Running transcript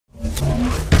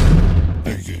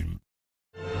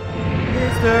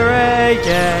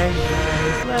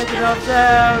Legend of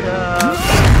Zelda.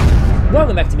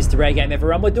 Welcome back to mr-agame,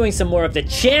 everyone. We're doing some more of the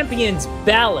Champions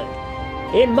Ballad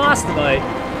in Master Mode.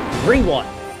 Rewind.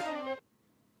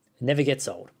 Never gets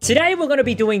old. Today we're going to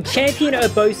be doing Champion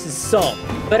Urbosa'S song,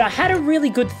 but I had a really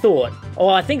good thought. Oh,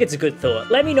 I think it's a good thought.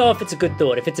 Let me know if it's a good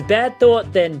thought. If it's a bad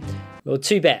thought, then, well,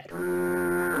 too bad.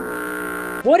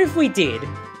 What if we did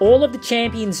all of the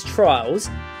Champions trials,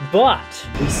 but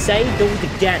we saved all the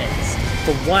Ganons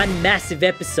for one massive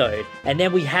episode, and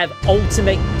then we have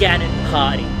Ultimate Ganon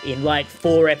Party in like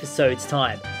 4 episodes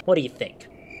time? What do you think?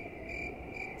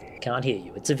 Can't hear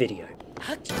you, it's a video.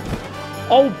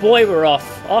 Oh boy, we're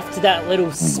off. Off to that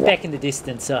little speck in the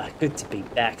distance. Good to be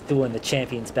back doing the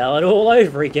Champions Ballad all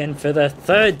over again for the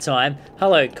 3rd time.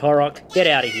 Hello, Korok. Get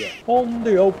out of here. On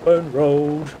the open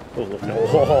road. Oh,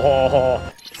 no.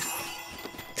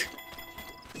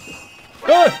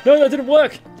 Oh, no, that didn't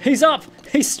work. He's up.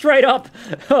 He's straight up.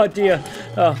 Oh, dear.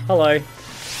 Oh, hello.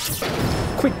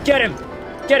 Quick, get him.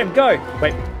 Get him, go.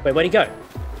 Wait, where'd he go?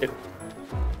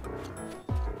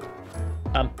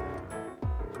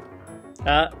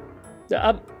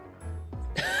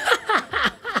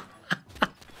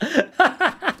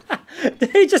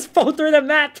 Did he just fall through the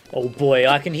map? Oh boy,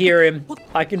 I can hear him.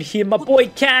 I can hear my boy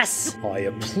Cass. I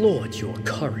applaud your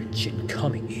courage in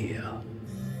coming here.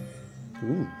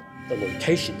 Ooh, the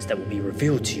locations that will be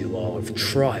revealed to you are of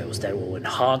trials that will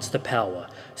enhance the power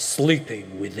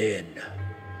sleeping within.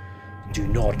 Do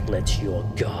not let your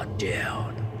guard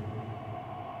down.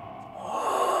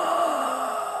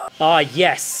 Ah,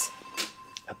 yes.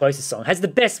 Urbosa'S song has the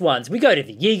best ones. We go to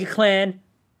the Yiga Clan,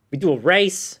 we do a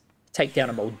race, take down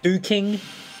a Moldu King.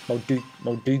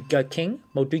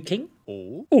 Moldu King?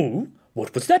 Ooh,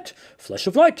 what was that? Flash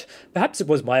of light. Perhaps it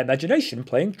was my imagination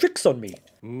playing tricks on me.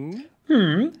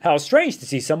 How strange to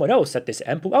see someone else at this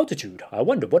ample altitude. I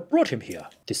wonder what brought him here.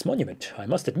 This monument, I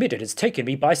must admit, it has taken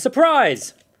me by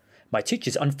surprise. My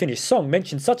teacher's unfinished song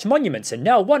mentioned such monuments, and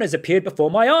now one has appeared before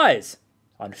my eyes.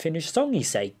 Unfinished song, you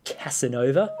say,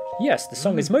 Casanova? Yes, the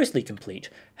song is mostly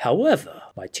complete. However,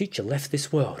 my teacher left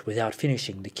this world without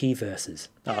finishing the key verses.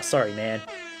 Ah, sorry, man.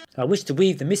 I wish to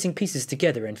weave the missing pieces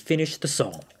together and finish the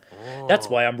song. That's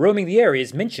why I'm roaming the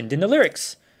areas mentioned in the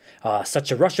lyrics. Ah,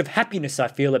 such a rush of happiness I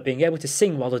feel at being able to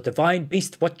sing while the divine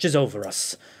beast watches over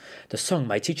us. The song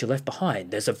my teacher left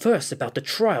behind, there's a verse about the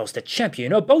trials that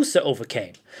Champion Urbosa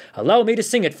overcame. Allow me to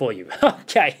sing it for you.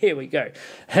 Okay, here we go.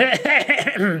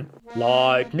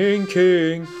 Lightning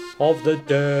King of the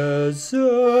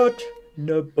desert,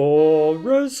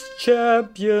 Nabora's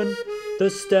champion, the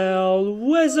stale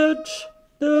wizard,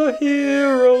 the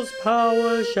hero's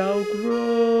power shall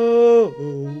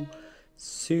grow.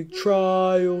 Seek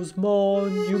trials,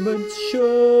 monuments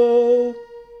show.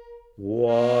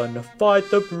 1. Fight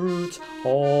the brute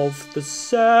of the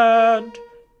sand.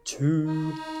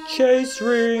 2. Chase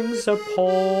rings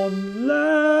upon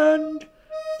land.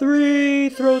 3.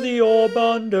 Throw the orb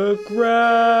underground.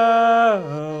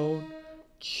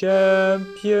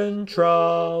 Champion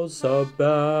trials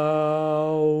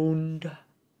abound.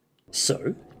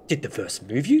 So, did the verse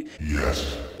move you?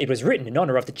 Yes. It was written in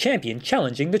honor of the champion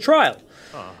challenging the trial.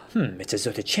 It's as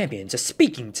though the champions are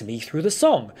speaking to me through the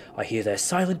song. I hear their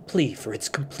silent plea for its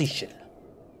completion.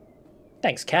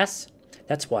 Thanks, Cass.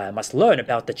 That's why I must learn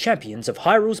about the champions of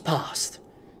Hyrule's past.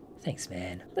 Thanks,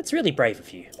 man. That's really brave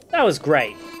of you. That was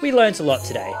great. We learned a lot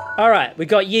today. Alright, we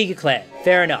got Yiga Clan.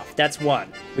 Fair enough. That's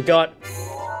 1. We got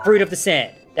Fruit of the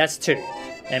Sand. That's 2.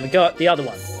 And we got the other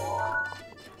one.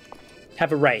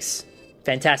 Have a race.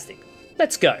 Fantastic.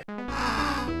 Let's go.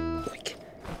 Quick.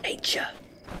 Nature.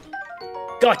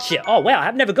 Gotcha. Oh, wow.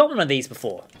 I've never got one of these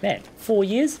before. Man, 4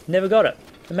 years? Never got it.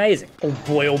 Amazing. Oh,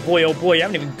 boy, oh, boy, oh, boy. I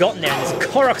haven't even gotten there. This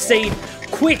Korok seed.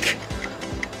 Quick.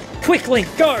 Quick, Link.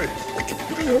 Go.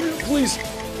 Please.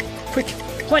 Quick.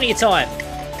 Plenty of time.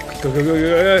 Quick, go, go, go,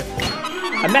 go,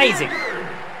 go. Amazing.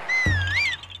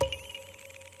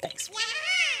 Thanks.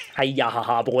 Hey,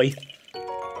 yahaha, boy.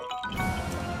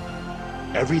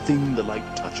 Everything the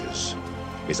light touches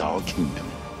is our kingdom.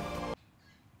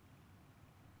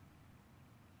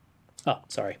 Oh,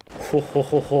 sorry.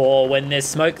 When there's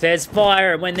smoke, there's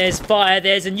fire, and when there's fire,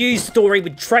 there's a news story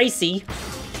with Tracy.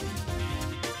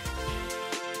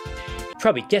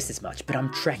 Probably guessed as much, but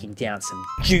I'm tracking down some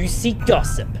juicy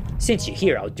gossip. Since you're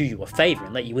here, I'll do you a favor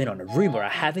and let you in on a rumor I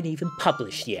haven't even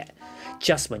published yet.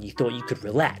 Just when you thought you could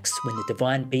relax, when the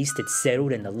divine beast had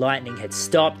settled and the lightning had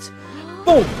stopped,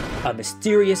 boom! A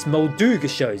mysterious Molduga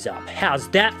shows up. How's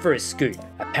that for a scoop?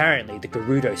 Apparently, the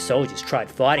Gerudo soldiers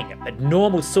tried fighting it, but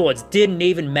normal swords didn't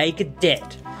even make a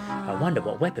dent. I wonder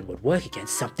what weapon would work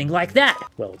against something like that.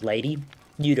 Well, lady,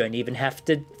 You don't even have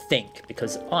to think,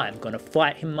 because I'm gonna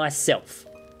fight him myself.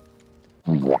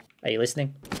 Are you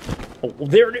listening? Oh,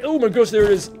 there it is. Oh my gosh, there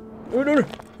it is. Oh, no, no.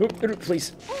 Oh, no, no,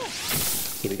 please.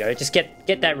 Here we go. Just get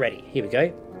that ready. Here we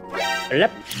go.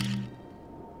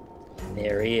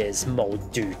 There he is,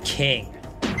 Moldu King.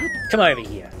 Come over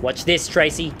here. Watch this,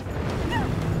 Tracy.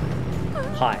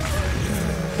 Hi.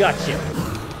 Gotcha.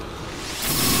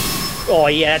 Oh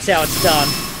yeah, that's how it's done.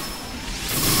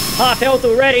 Half health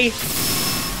already.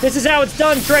 This is how it's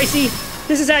done, Tracy.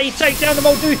 This is how you take down the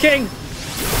Moldu King.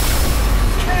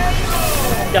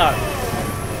 Done.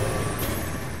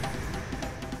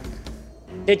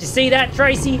 Did you see that,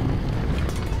 Tracy?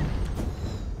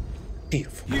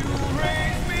 Beautiful.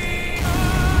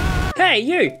 Hey,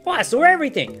 you! I saw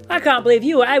everything! I can't believe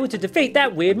you were able to defeat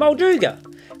that weird Molduga!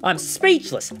 I'm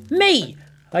speechless! Me!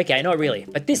 Okay, not really,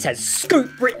 but this has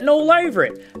Scoop written all over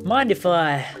it! Mind if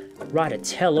I write a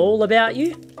tell-all about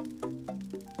you?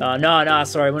 Oh, no,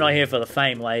 sorry, we're not here for the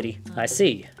fame, lady. I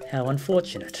see. How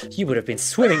unfortunate. You would have been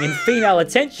swimming in female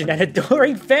attention and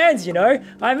adoring fans, you know?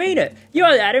 I mean it!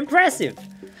 You're that impressive!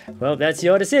 Well, that's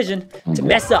your decision. To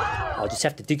mess up, I'll just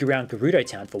have to dig around Gerudo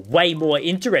Town for way more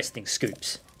interesting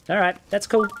scoops. Alright, that's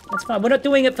cool. That's fine. We're not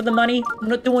doing it for the money. We're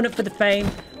not doing it for the fame.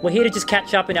 We're here to just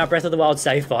catch up in our Breath of the Wild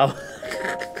save file.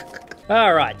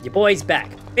 Alright, your boy's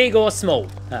back. Big or small?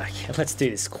 Okay, let's do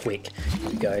this quick. Here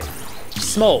we go.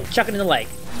 Small. Chuck it in the lake.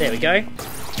 There we go.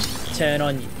 Turn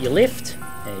on your lift.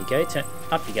 There you go. Turn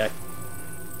up you go.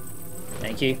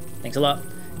 Thank you. Thanks a lot.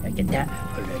 Now get that.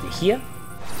 Put it over here.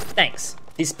 Thanks.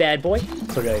 This bad boy.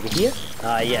 Put it over here.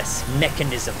 Ah, yes.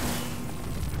 Mechanism.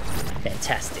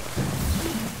 Fantastic.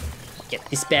 Get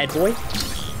this bad boy.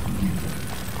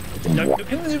 No,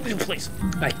 please.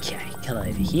 Okay, come over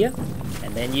here.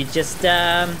 And then you just,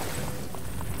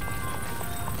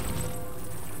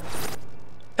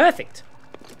 perfect.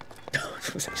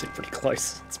 It was actually pretty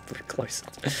close. It's pretty close.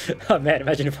 Oh man,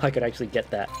 imagine if I could actually get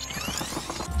that.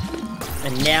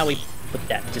 And now we put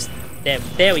that just,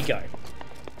 there we go.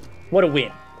 What a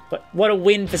win. What a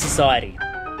win for society.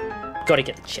 Gotta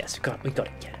get the chest. We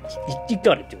gotta get it. You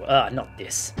gotta do it. Ah, not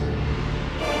this.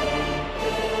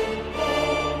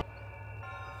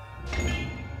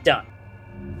 Done.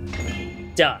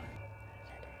 Done.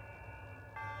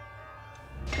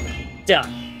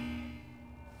 Done.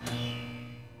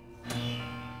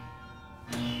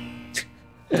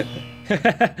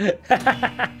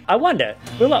 I wonder,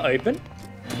 will it open?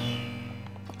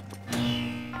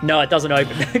 No, it doesn't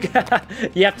open.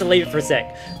 You have to leave it for a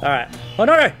sec. Alright. Oh,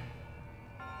 no!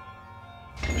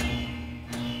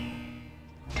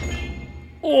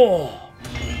 Oh!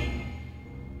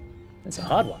 That's a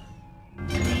hard one.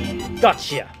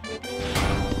 Gotcha!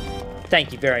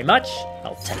 Thank you very much.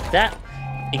 I'll take that.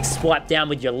 Big swipe down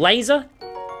with your laser.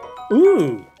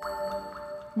 Ooh!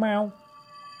 Meow.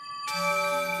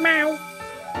 Meow.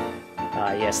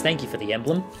 Ah, yes, thank you for the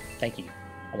emblem. Thank you.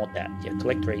 I want that. Yeah,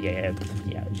 collect 3, yeah.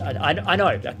 I know.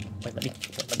 Wait, let me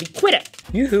quit it.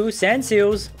 Yoo-hoo, sand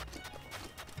seals.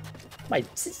 Wait,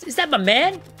 is that my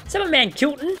man? Is that my man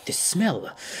Kilton? This smell,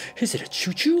 is it a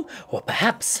choo-choo? Or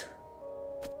perhaps...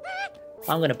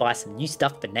 I'm gonna buy some new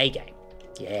stuff for mra-game.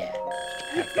 Yeah,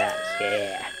 have that,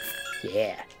 yeah.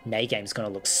 Yeah, mra-game's gonna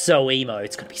look so emo,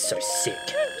 it's gonna be so sick.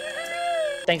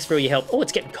 Thanks for all your help. Oh,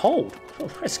 it's getting cold. Oh,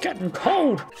 it's getting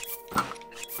cold.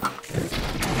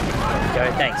 There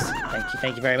we go, thanks.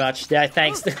 Thank you very much. Yeah,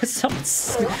 thanks.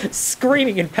 Someone's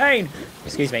screaming in pain.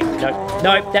 Excuse me.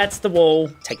 Nope, that's the wall.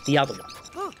 Take the other one.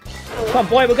 Come on,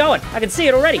 boy, we're going. I can see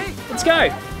it already. Let's go.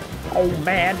 Oh,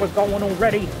 man, we're going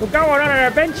already. We're going on an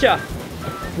adventure.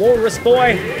 Walrus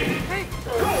boy.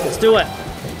 Let's do it.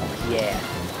 Oh, yeah.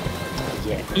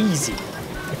 Yeah, easy.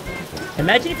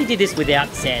 Imagine if you did this without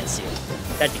sand seal.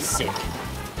 That'd be sick.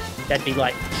 That'd be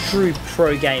like true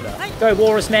pro gamer. Go,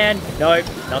 Walrus man. Nope,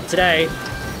 not today.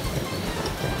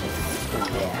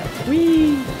 Yeah.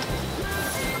 Whee!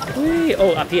 Whee!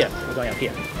 Oh, up here. We're going up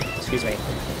here. Excuse me.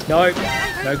 No.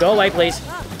 No, go away, please.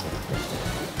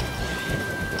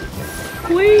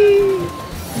 Whee!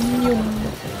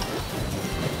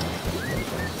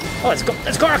 Oh, it's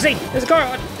Roxy! There's a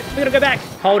car! We're gonna go back!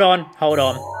 Hold on.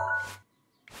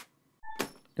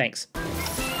 Thanks.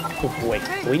 Oh boy.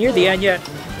 Are we near the end yet?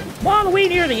 Mom, are we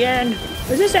near the end?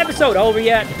 Is this episode over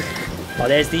yet? Oh,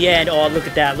 there's the end. Oh, look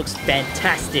at that. Looks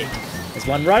fantastic. There's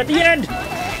one right at the end.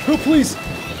 Oh, please.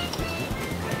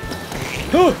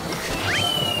 Oh,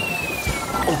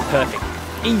 perfect.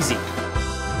 Easy.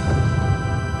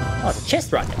 Oh, there's a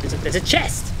chest right there. There's a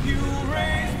chest.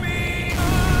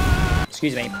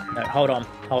 Excuse me. No, hold on.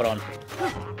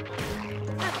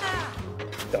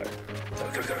 Go.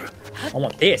 I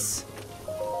want this.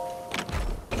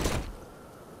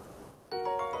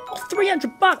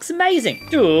 $300, amazing.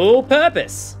 Dual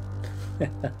purpose.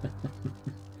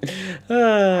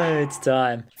 It's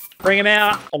time. Bring him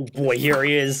out. Oh boy, here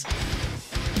he is.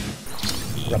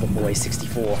 Rubber Boy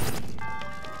 64.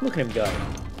 Look at him go.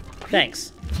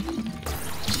 Thanks.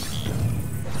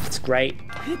 It's great.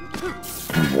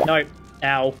 Nope.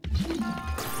 Ow.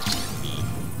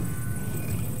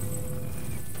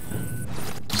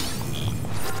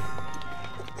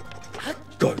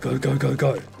 Go, go, go, go,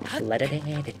 go. Let it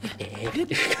in.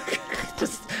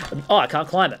 Just, oh, I can't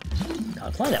climb it.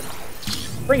 Can't climb that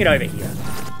one. Bring it over here.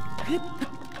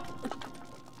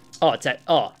 Oh, it's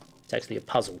actually a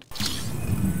puzzle.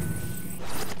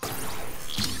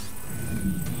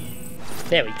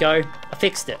 There we go. I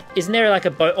fixed it. Isn't there like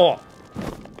a boat? Oh.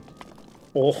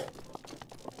 Oh.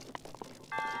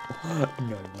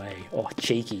 No way. Oh,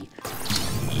 cheeky.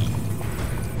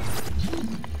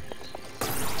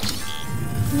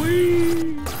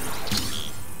 Whee!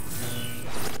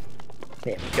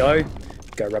 There we go.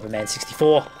 Go Rubberman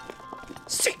 64.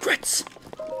 Secrets!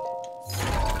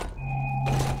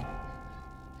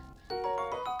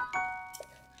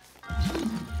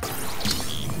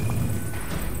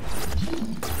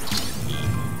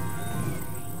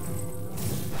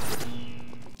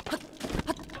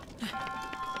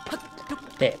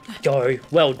 There we go.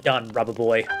 Well done, Rubber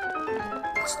Boy.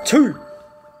 It's 2.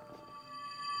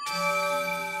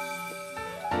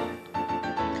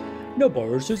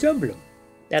 Urbosa'S emblem.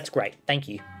 That's great, thank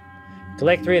you.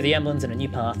 Collect 3 of the emblems and a new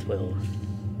path. Well,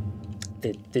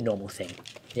 the normal thing.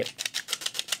 Yep.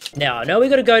 Now, I know we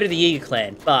got to go to the Yiga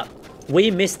Clan, but we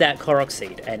missed that Korok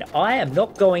seed, and I am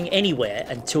not going anywhere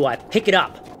until I pick it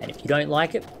up. And if you don't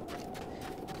like it,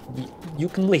 you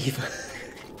can leave.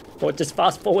 Or just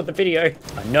fast forward the video.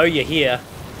 I know you're here.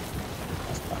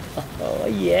 Oh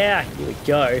yeah, here we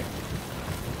go.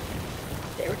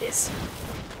 There it is.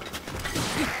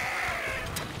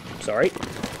 Sorry.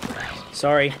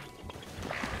 Sorry.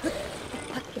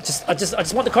 I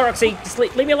just want the Korok seed. Just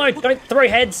leave me alone. Don't throw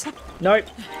heads. Nope.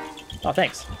 Oh,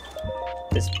 thanks.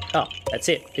 Oh, that's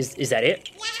it. Is that it?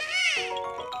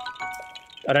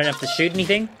 I don't have to shoot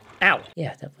anything? Ow.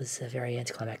 Yeah, that was very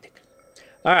anticlimactic.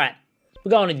 All right. We're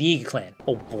going to the Yiga Clan.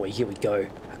 Oh boy, here we go.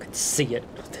 I can see it.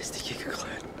 Oh, there's the Yiga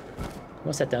Clan.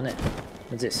 What's that down there?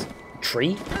 What's this? A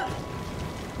tree?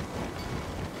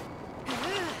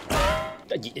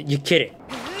 You're kidding.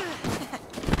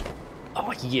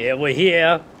 Oh yeah, we're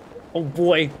here. Oh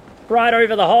boy. Right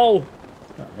over the hole.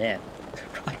 Oh man.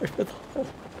 Right over the hole.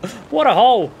 What a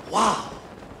hole. Wow.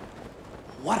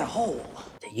 What a hole.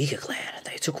 The Yiga Clan,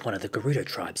 they took one of the Gerudo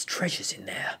tribe's treasures in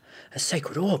there. A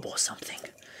sacred orb or something.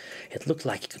 It looked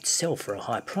like it could sell for a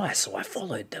high price, so I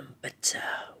followed them. But,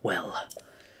 well,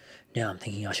 now I'm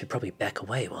thinking I should probably back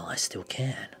away while I still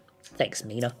can. Thanks,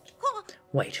 Mina.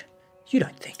 Wait, you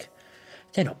don't think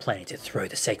they're not planning to throw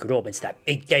the sacred orb into that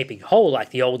big gaping hole like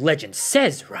the old legend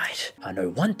says, right? I know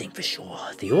one thing for sure.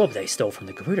 The orb they stole from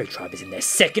the Gerudo tribe is in their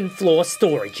 2nd floor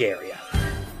storage area.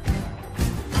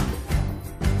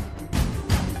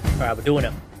 Alright, we're doing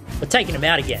it. We're taking him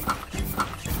out again.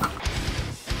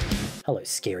 Hello,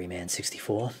 Scary Man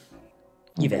 64.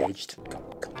 You've aged. Go.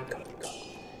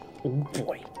 Oh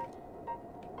boy.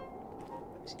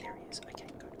 There he is. Okay,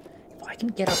 good. If I can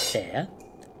get up there,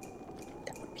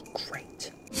 that would be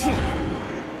great.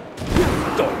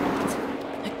 Go.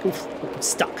 Oof, I'm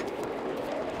stuck.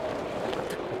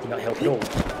 That did not help at all.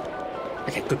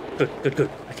 Okay, good.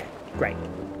 Okay, great.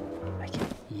 Okay,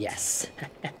 yes.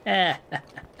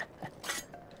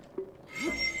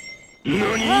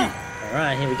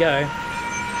 Alright, here we go.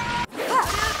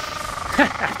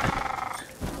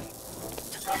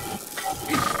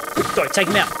 Go, take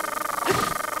him out.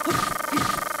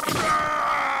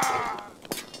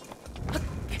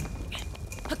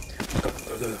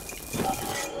 Go.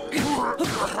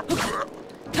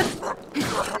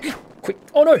 Quick.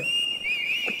 Oh no!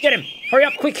 Get him! Hurry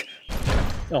up, quick!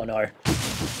 Oh no.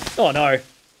 Oh no.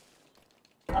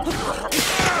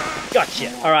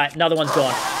 Gotcha. Alright, another one's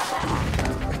gone.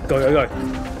 Go.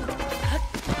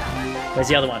 Where's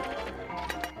the other one?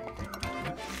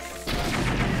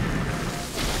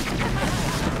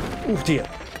 Oh dear.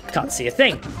 Can't see a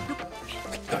thing.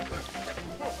 Go.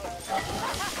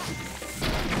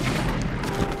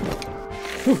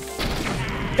 Whew.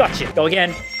 Gotcha. Go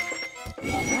again.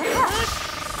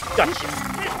 Gotcha.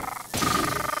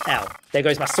 Ow. There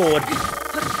goes my sword.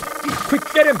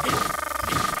 Quick, get him.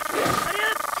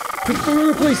 Quick,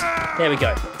 please. There we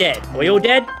go. Dead. Are we all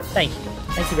dead? Thank you.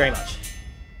 Thank you very much.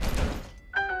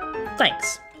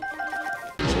 Thanks.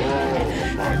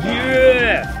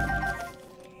 Yeah!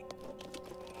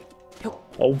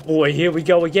 Oh boy, here we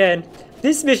go again.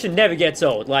 This mission never gets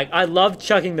old. Like, I love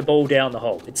chucking the ball down the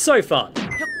hole. It's so fun.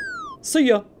 See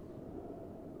ya.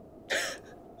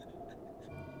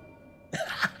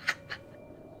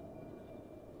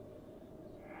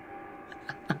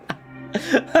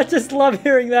 I just love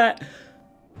hearing that.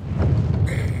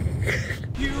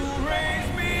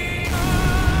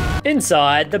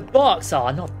 Inside the box. Oh,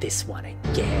 not this one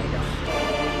again.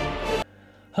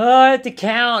 Oh, I have to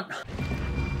count.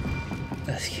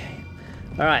 Okay.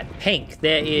 Alright, pink.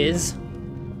 There is...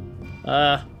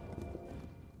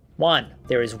 one.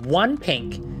 There is 1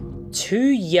 pink, 2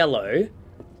 yellow,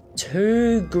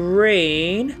 2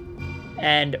 green,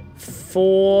 and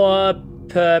 4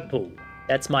 purple.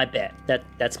 That's my bet.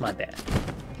 That's my bet.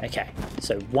 Okay,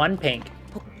 so 1 pink.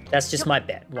 That's just my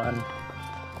bet. 1,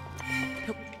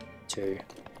 2.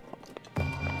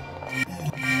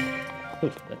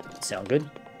 Ooh, that doesn't sound good.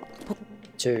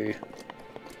 2.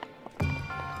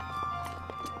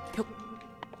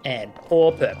 And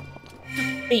 4 purple.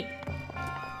 Beep.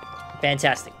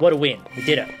 Fantastic. What a win. We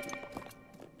did it.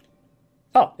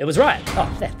 Oh, it was right. Oh,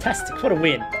 fantastic. What a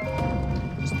win.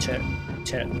 Just turn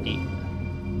it the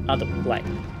other way.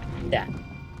 That.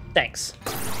 Thanks.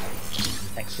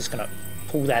 Thanks. Just gonna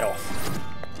pull that off.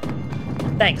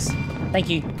 Thanks. Thank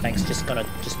you. Thanks. Just gonna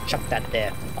chuck that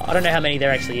there. I don't know how many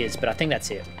there actually is, but I think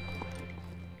that's it.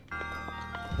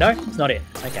 No, it's not it.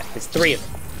 Okay, there's 3 of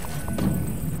them.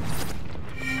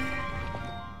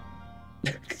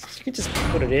 You can just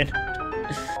put it in.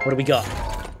 What do we got?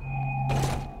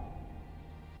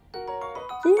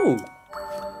 Ooh.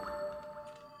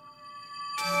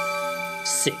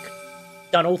 Sick.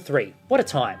 Done all 3. What a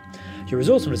time. Your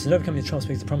resourcefulness in overcoming the trial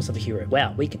speaks the promise of the hero.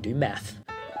 Wow, we can do math.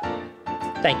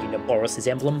 Thank you, Urbosa'S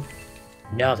embleem.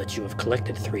 Now that you have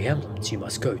collected 3 emblems, you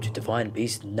must go to Divine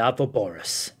Beast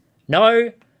Urbosa'S.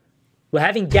 No! We're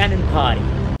having Ganon party.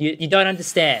 You don't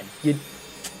understand. You're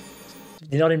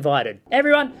not invited.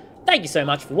 Everyone, thank you so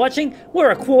much for watching.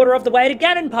 We're a quarter of the way to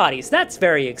Ganon parties. That's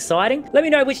very exciting. Let me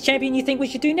know which champion you think we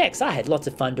should do next. I had lots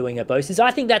of fun doing Urbosa'S.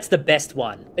 I think that's the best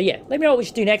one. But yeah, let me know what we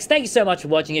should do next. Thank you so much for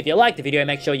watching. If you liked the video,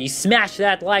 make sure you smash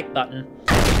that like button.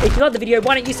 If you loved the video,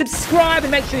 why don't you subscribe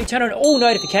and make sure you turn on all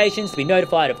notifications to be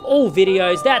notified of all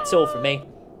videos. That's all from me.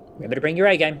 Remember to bring your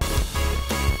A game.